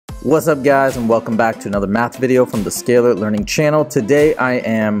What's up guys, and welcome back to another math video from the Scalar Learning channel. Today I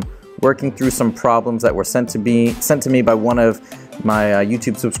am working through some problems that were sent to me by one of my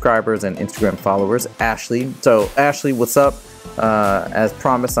YouTube subscribers and Instagram followers, Ashley. So Ashley, what's up? As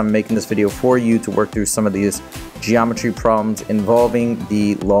promised, I'm making this video for you to work through some of these geometry problems involving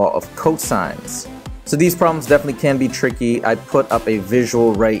the law of cosines. So these problems definitely can be tricky. I put up a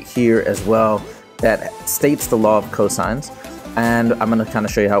visual right here as well that states the law of cosines. And I'm going to kind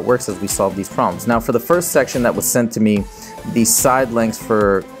of show you how it works as we solve these problems. Now for the first section that was sent to me, the side lengths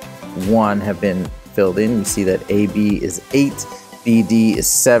for 1 have been filled in. You see that AB is 8, BD is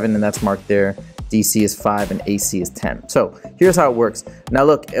 7, and that's marked there. DC is 5, and AC is 10. So here's how it works. Now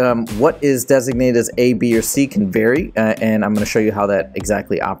look, what is designated as A, B, or C can vary, and I'm going to show you how that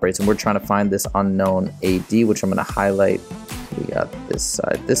exactly operates. And we're trying to find this unknown AD, which I'm going to highlight. We got this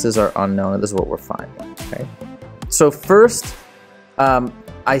side. This is our unknown, and this is what we're finding. Okay. So first,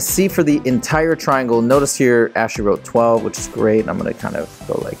 I see for the entire triangle, notice here Ashley wrote 12, which is great. I'm going to kind of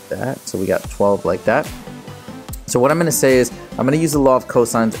go like that. So we got 12 like that. So what I'm going to say is I'm going to use the law of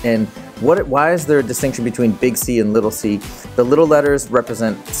cosines. And why is there a distinction between big C and little c? The little letters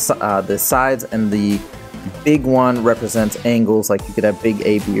represent the sides, and the big one represents angles. Like you could have big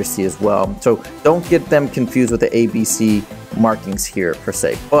A, B, or C as well. So don't get them confused with the A, B, C markings here per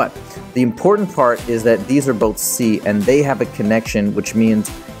se. But the important part is that these are both C and they have a connection, which means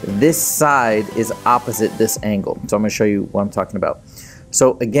this side is opposite this angle. So I'm going to show you what I'm talking about.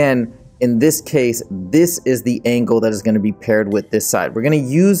 So again, in this case, this is the angle that is going to be paired with this side. We're going to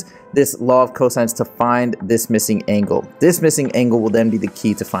use this law of cosines to find this missing angle. This missing angle will then be the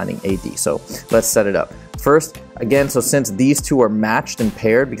key to finding AD. So let's set it up. First, again, so since these two are matched and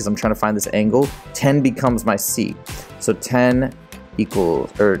paired, because I'm trying to find this angle, 10 becomes my C. So 10 equals,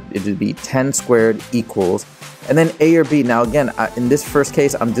 or it would be 10 squared equals, and then A or B. Now again, in this first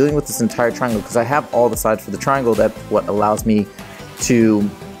case, I'm dealing with this entire triangle because I have all the sides for the triangle. That's what allows me to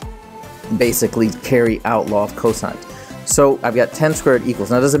basically carry out law of cosines. So I've got 10 squared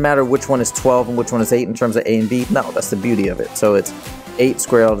equals. Now does it matter which one is 12 and which one is 8 in terms of A and B? No, that's the beauty of it. So it's 8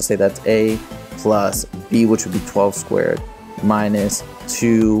 squared, I'll just say that's A, plus B, which would be 12 squared, minus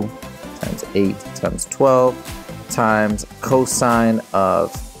 2 times 8 times 12 times cosine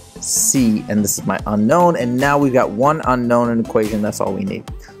of C, and this is my unknown, and now we've got one unknown in the equation. That's all we need.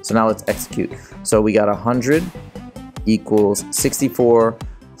 So now let's execute. So we got 100 equals 64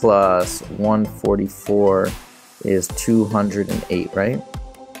 plus 144 is 208, right?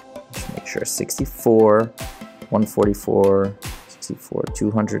 Just make sure 64, 144, 64,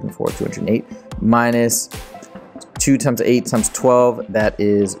 204, 208 minus 2 times 8 times 12, that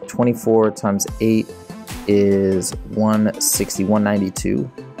is 24 times 8 is 160,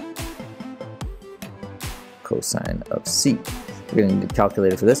 192 cosine of C. We're going to need a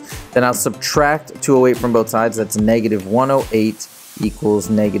calculator for this. Then I'll subtract 208 from both sides. That's negative 108 equals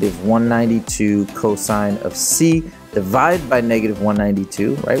negative 192 cosine of C. Divide by negative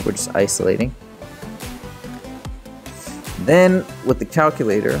 192, right? We're just isolating. Then with the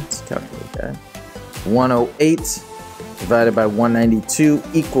calculator, let's calculate that. 108 divided by 192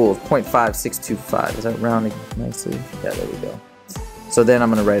 equals 0.5625. Is that rounding nicely? Yeah, there we go. So then I'm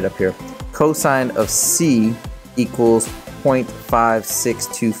going to write it up here. Cosine of C equals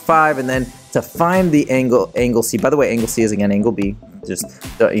 0.5625. And then to find the angle C, by the way, angle C is again angle B. Just,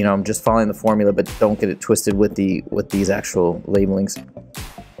 you know, I'm just following the formula, but don't get it twisted with these actual labelings.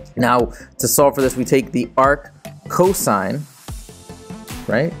 Now, to solve for this, we take the arc cosine,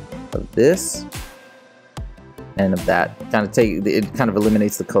 right, of this and of that. It kind of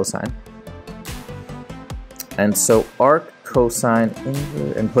eliminates the cosine. And so arc cosine,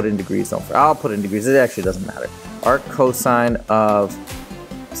 and put it in degrees. I'll put it in degrees. It actually doesn't matter. Arc cosine of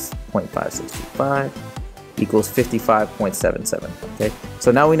 0.5625 equals 55.77. Okay.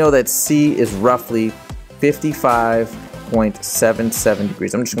 So now we know that C is roughly 55.77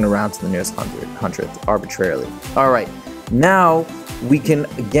 degrees. I'm just going to round to the nearest hundredth arbitrarily. All right. Now we can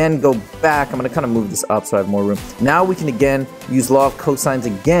again go back. I'm going to kind of move this up so I have more room. Now we can again use law of cosines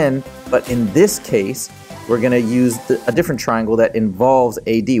again, but in this case, we're going to use a different triangle that involves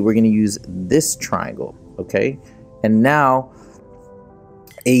AD. We're going to use this triangle, okay? And now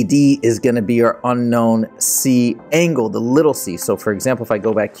AD is going to be our unknown C angle, the little c. So for example, if I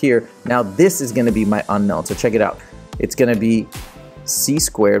go back here, now this is going to be my unknown. So check it out. It's going to be C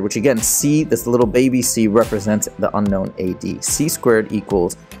squared, which again, C, this little baby c, represents the unknown AD. C squared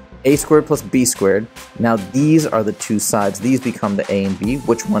equals A squared plus B squared. Now these are the two sides. These become the A and B.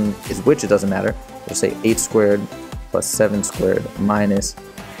 Which one is which? It doesn't matter. We'll say 8 squared plus 7 squared minus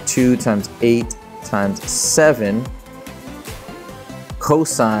 2 times 8 times 7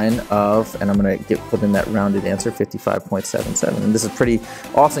 cosine of, and I'm going to put in that rounded answer, 55.77. And this is pretty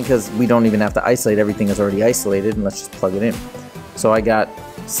awesome because we don't even have to isolate. Everything is already isolated, and let's just plug it in. So I got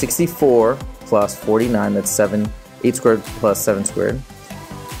 64 plus 49, that's 8 squared plus 7 squared.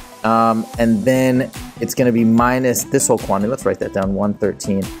 And then it's going to be minus this whole quantity. Let's write that down,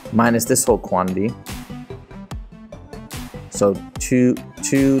 113 minus this whole quantity. So 2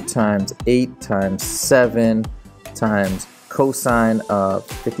 times 8 times 7 times cosine of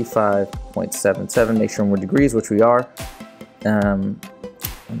 55.77. Make sure we're degrees, which we are. Let me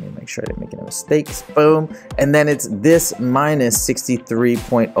make sure I didn't make any mistakes. Boom. And then it's this minus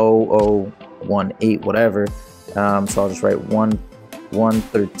 63.0018, whatever. So I'll just write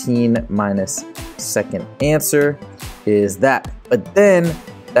 113 minus second answer is that. But then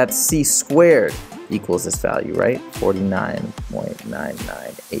that's c squared equals this value, right?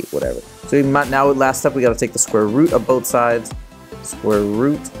 49.998, whatever. So now last step, we got to take the square root of both sides. Square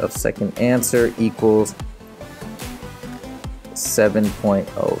root of second answer equals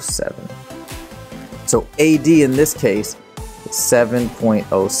 7.07. So AD in this case is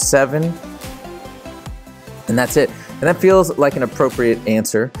 7.07. And that's it. And that feels like an appropriate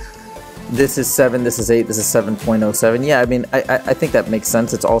answer. This is 7, this is 8, this is 7.07. Yeah, I mean, I think that makes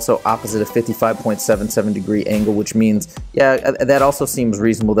sense. It's also opposite of 55.77 degree angle, which means, yeah, that also seems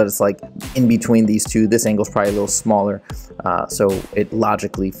reasonable that it's like in between these two. This angle's probably a little smaller, so it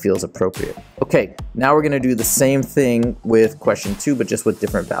logically feels appropriate. Okay, now we're gonna do the same thing with question 2, but just with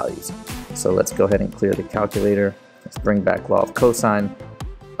different values. So let's go ahead and clear the calculator. Let's bring back law of cosine.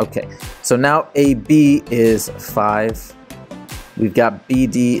 Okay, so now AB is 5. We've got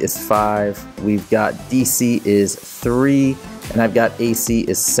BD is 5, we've got DC is 3, and I've got AC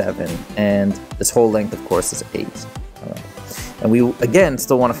is 7, and this whole length, of course, is 8. Right. And we, again,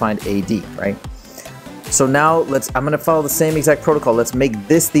 still want to find AD, right? So now I'm going to follow the same exact protocol. Let's make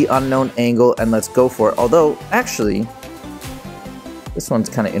this the unknown angle, and let's go for it. Although, actually, this one's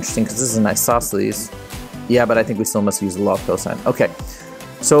kind of interesting because this is an isosceles. Yeah, but I think we still must use the law of cosine. Okay.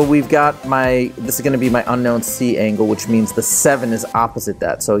 So we've got this is going to be my unknown C angle, which means the 7 is opposite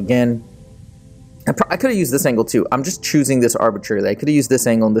that. So again, I could have used this angle too. I'm just choosing this arbitrarily. I could have used this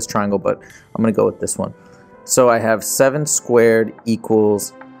angle in this triangle, but I'm going to go with this one. So I have 7 squared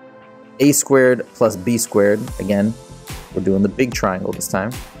equals A squared plus B squared. Again, we're doing the big triangle this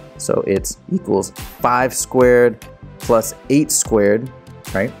time. So it's equals 5 squared plus 8 squared,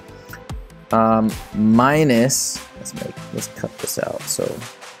 right? Minus, let's cut this out so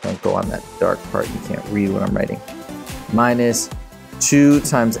don't go on that dark part. You can't read what I'm writing. Minus 2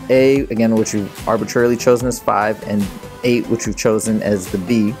 times A, again, which we've arbitrarily chosen as 5, and 8, which we've chosen as the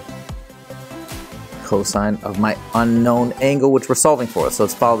B, cosine of my unknown angle, which we're solving for. So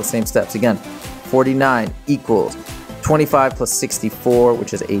let's follow the same steps. Again, 49 equals 25 plus 64,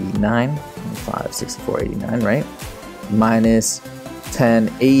 which is 89. 25, 64, 89, right? Minus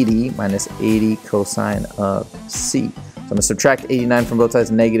 1080 minus 80 cosine of C. So I'm going to subtract 89 from both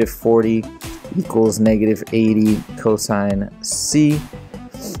sides. Negative 40 equals negative 80 cosine C.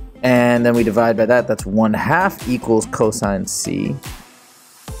 And then we divide by that. That's 1/2 equals cosine C.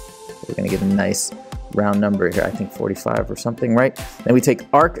 We're going to get a nice round number here. I think 45 or something, right? Then we take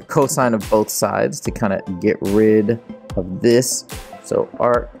arc cosine of both sides to kind of get rid of this. So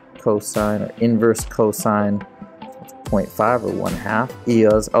arc cosine or inverse cosine 0.5 or 1/2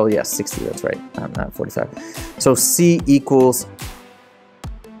 is, oh yeah, 60, that's right, not 45. So C equals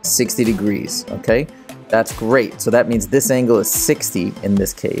 60 degrees, okay? That's great. So that means this angle is 60 in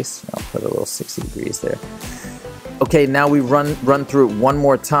this case. I'll put a little 60 degrees there. Okay, now we run through it one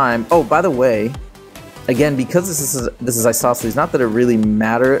more time. Oh, by the way, again, because this is isosceles, not that it really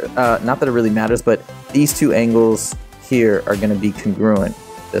matters, but these two angles here are going to be congruent.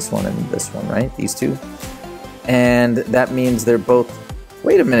 This one and this one, right? These two. And that means they're both,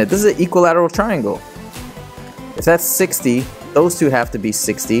 wait a minute, this is an equilateral triangle. If that's 60, those two have to be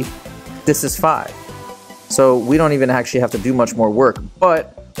 60. This is 5. So we don't even actually have to do much more work,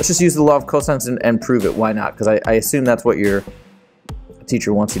 but let's just use the law of cosines and prove it. Why not? Because I assume that's what your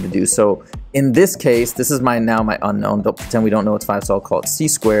teacher wants you to do. So in this case, this is my unknown. Don't pretend we don't know it's 5, so I'll call it C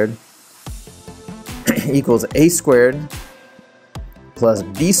squared equals A squared plus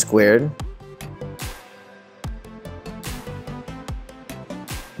B squared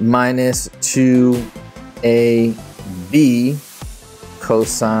minus 2AB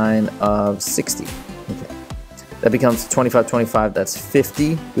cosine of 60. Okay. That becomes 25, 25, that's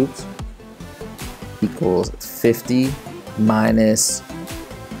 50, oops, equals 50 minus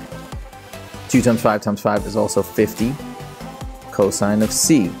 2 times 5 is also 50 cosine of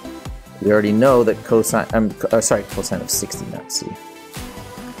C. We already know that cosine of 60, not C.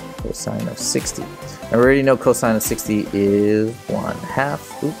 Cosine of 60. And we already know cosine of 60 is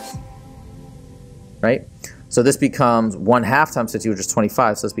 1/2. Oops. Right? So this becomes 1/2 times 50, which is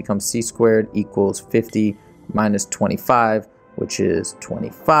 25. So this becomes c squared equals 50 minus 25, which is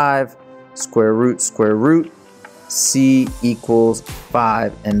 25. Square root, c equals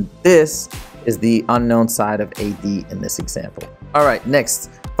 5. And this is the unknown side of AD in this example. All right, next,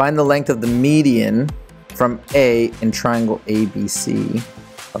 find the length of the median from A in triangle ABC.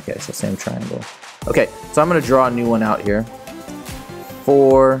 Okay, so same triangle. Okay, so I'm gonna draw a new one out here.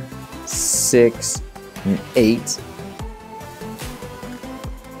 4, 6, and 8.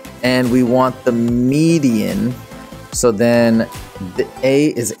 And we want the median. So then the A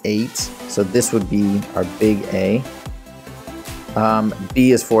is 8. So this would be our big A.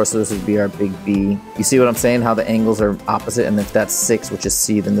 B is 4, so this would be our big B. You see what I'm saying? How the angles are opposite, and if that's 6, which is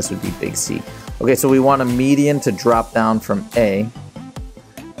C, then this would be big C. Okay, so we want a median to drop down from A.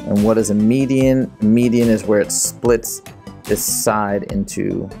 And what is a median? A median is where it splits this side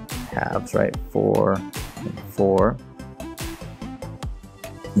into halves, right? 4 and 4.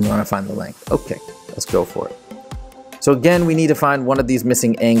 And we want to find the length. Okay, let's go for it. So again, we need to find one of these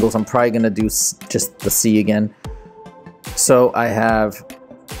missing angles. I'm probably going to do just the C again. So I have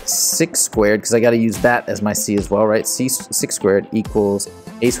 6 squared, because I got to use that as my C as well, right? 6 squared equals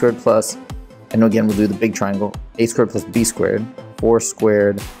A squared plus, and again, we'll do the big triangle, A squared plus B squared, 4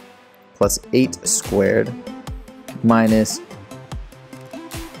 squared plus 8 squared minus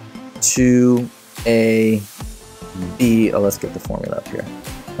 2AB, oh, let's get the formula up here,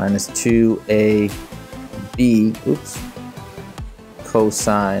 minus 2AB, oops,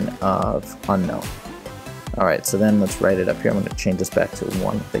 cosine of unknown. All right, so then let's write it up here. I'm going to change this back to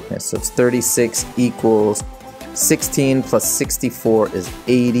 1 thickness. So it's 36 equals 16 plus 64 is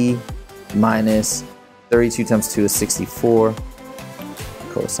 80 minus 32 times 2 is 64.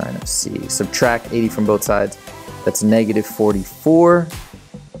 Cosine of C. Subtract 80 from both sides. That's negative 44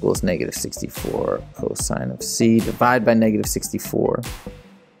 equals negative 64. Cosine of C. Divide by negative 64.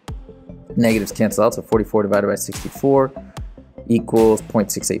 Negatives cancel out, so 44 divided by 64 equals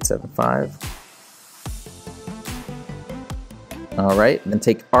 0.6875. All right, then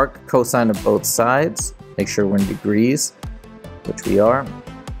take arc cosine of both sides. Make sure we're in degrees, which we are.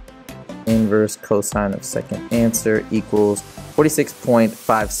 Inverse cosine of second answer equals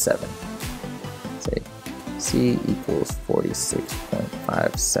 46.57. Say C equals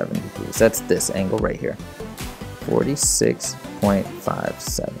 46.57 degrees. That's this angle right here.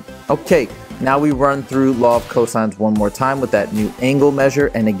 46.57. Okay, now we run through law of cosines one more time with that new angle measure.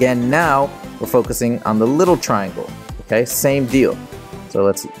 And again, now we're focusing on the little triangle. Okay, same deal. So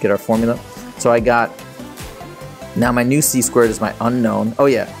let's get our formula. So I got, now my new C squared is my unknown. Oh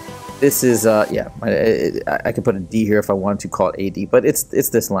yeah, this is, I could put a D here if I wanted to call it AD, but it's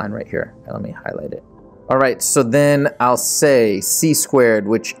this line right here. Let me highlight it. All right, so then I'll say C squared,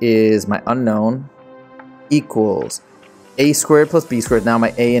 which is my unknown, equals A squared plus B squared. Now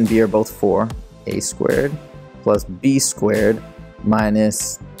my A and B are both 4. A squared plus B squared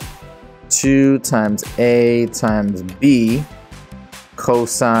minus 2 times A times B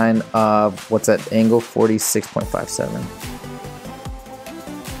cosine of, what's that angle? 46.57.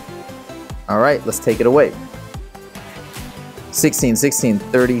 All right, let's take it away.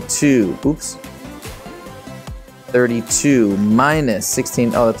 32. Oops. 32 minus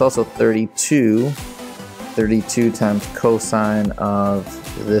 16. Oh, that's also 32. 32 times cosine of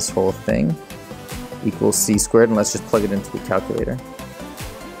this whole thing equals C squared. And let's just plug it into the calculator.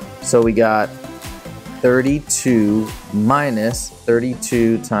 So we got 32 minus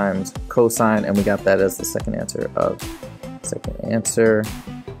 32 times cosine, and we got that as the second answer of second answer.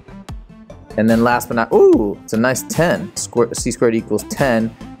 And then last but not, ooh, it's a nice 10. C squared equals 10.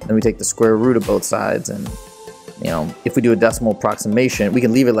 Then we take the square root of both sides, and you know, if we do a decimal approximation, we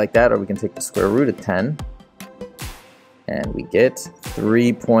can leave it like that, or we can take the square root of 10, and we get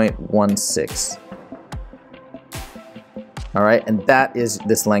 3.16. All right, and that is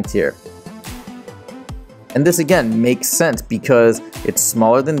this length here. And this again makes sense because it's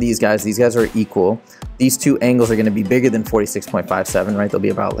smaller than these guys. These guys are equal. These two angles are going to be bigger than 46.57, right? They'll be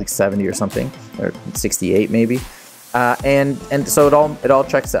about like 70 or something, or 68 maybe. And so it all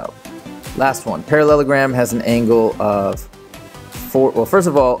checks out. Last one. Parallelogram has an angle of 4. Well, first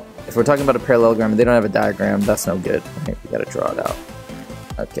of all, if we're talking about a parallelogram and they don't have a diagram, that's no good. Right? We got to draw it out.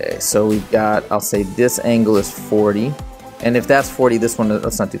 Okay, so we've got, I'll say this angle is 40. And if that's 40, this one,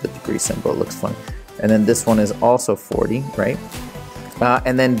 let's not do the degree symbol, it looks funny. And then this one is also 40, right?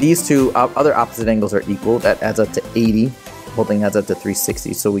 And then these two other opposite angles are equal. That adds up to 80. The whole thing adds up to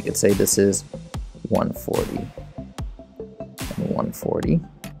 360. So we could say this is 140 and 140.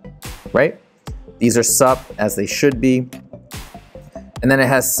 right? These are sup as they should be. And then it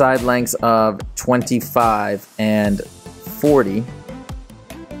has side lengths of 25 and 40.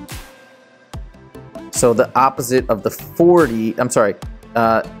 So the opposite of the 40, I'm sorry,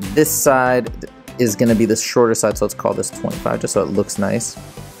 this side is going to be the shorter side, so let's call this 25 just so it looks nice.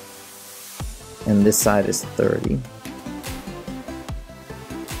 And this side is 30.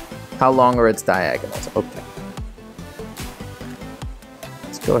 How long are its diagonals? Okay.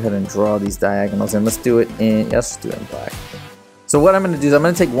 Let's go ahead and draw these diagonals, and let's do it in, let's do it in black. So what I'm going to do is I'm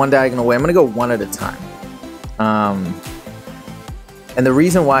going to take one diagonal away. I'm going to go one at a time. And the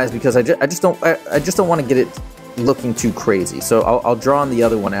reason why is because I just don't want to get it looking too crazy. So I'll draw on the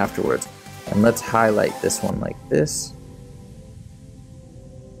other one afterwards. And let's highlight this one like this.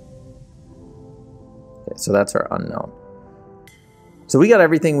 Okay, so that's our unknown. So we got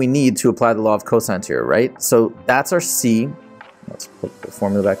everything we need to apply the law of cosines here, right? So that's our C. Let's put the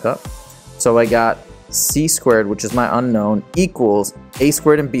formula back up. So I got C squared, which is my unknown, equals A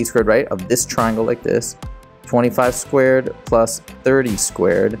squared and B squared, right, of this triangle like this. 25 squared plus 30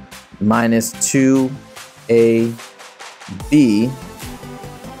 squared minus 2AB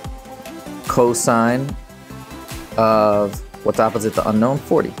cosine of, what's opposite the unknown?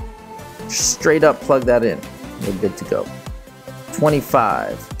 40. Straight up plug that in. We're good to go.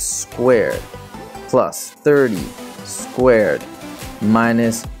 25 squared plus 30 squared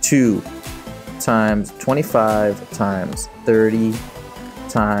minus 2 times 25 times 30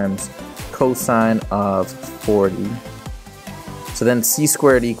 times cosine of 40. So then C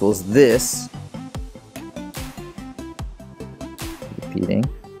squared equals this. Repeating.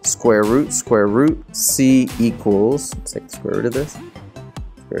 Square root, C equals, let's take the square root of this. Square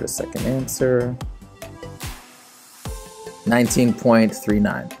root of second answer.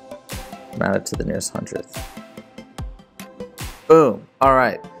 19.39. Round it to the nearest hundredth. Boom. All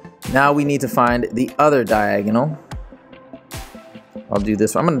right. Now we need to find the other diagonal. I'll do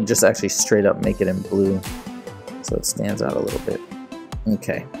this. I'm going to just actually straight up make it in blue so it stands out a little bit.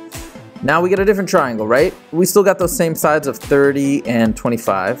 Okay. Now we get a different triangle, right? We still got those same sides of 30 and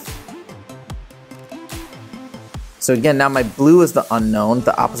 25. So again, now my blue is the unknown.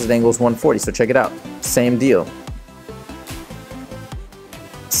 The opposite angle is 140. So check it out. Same deal.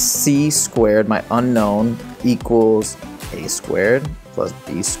 C squared, my unknown, equals A squared plus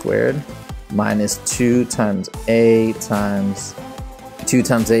B squared minus 2 times A times 2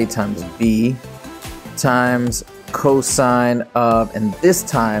 times A times B times cosine of, and this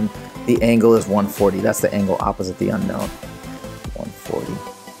time the angle is 140. That's the angle opposite the unknown. 140.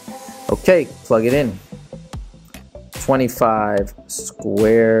 Okay, plug it in. 25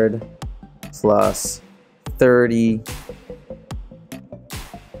 squared plus 30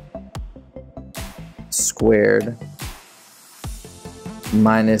 squared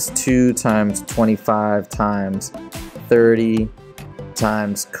minus 2 times 25 times 30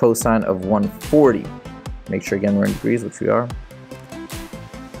 times cosine of 140. Make sure again we're in degrees, which we are.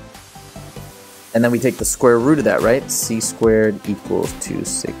 And then we take the square root of that, right? C squared equals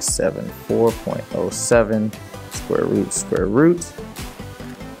 2674.07. Square root.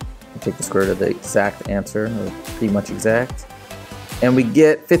 We take the square root of the exact answer, or pretty much exact. And we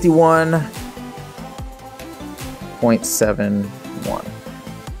get 51.71.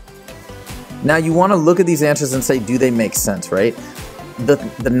 Now you want to look at these answers and say, do they make sense, right?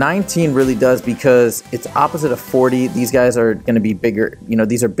 The 19 really does, because it's opposite of 40. These guys are going to be bigger. You know,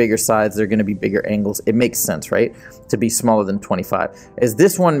 these are bigger sides. They're going to be bigger angles. It makes sense, right, to be smaller than 25. As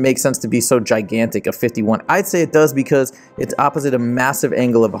this one makes sense to be so gigantic of 51. I'd say it does because it's opposite a massive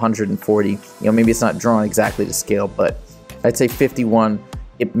angle of 140. You know, maybe it's not drawn exactly to scale, but I'd say 51.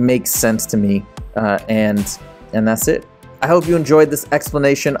 It makes sense to me, and that's it. I hope you enjoyed this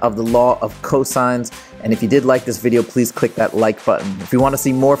explanation of the law of cosines, and if you did like this video, please click that like button. If you want to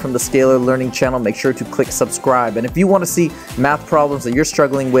see more from the Scalar Learning channel, make sure to click subscribe. And if you want to see math problems that you're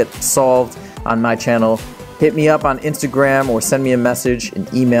struggling with solved on my channel, hit me up on Instagram or send me a message, an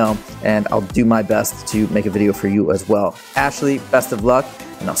email, and I'll do my best to make a video for you as well. Ashley, best of luck,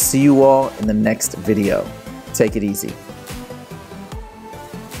 and I'll see you all in the next video. Take it easy.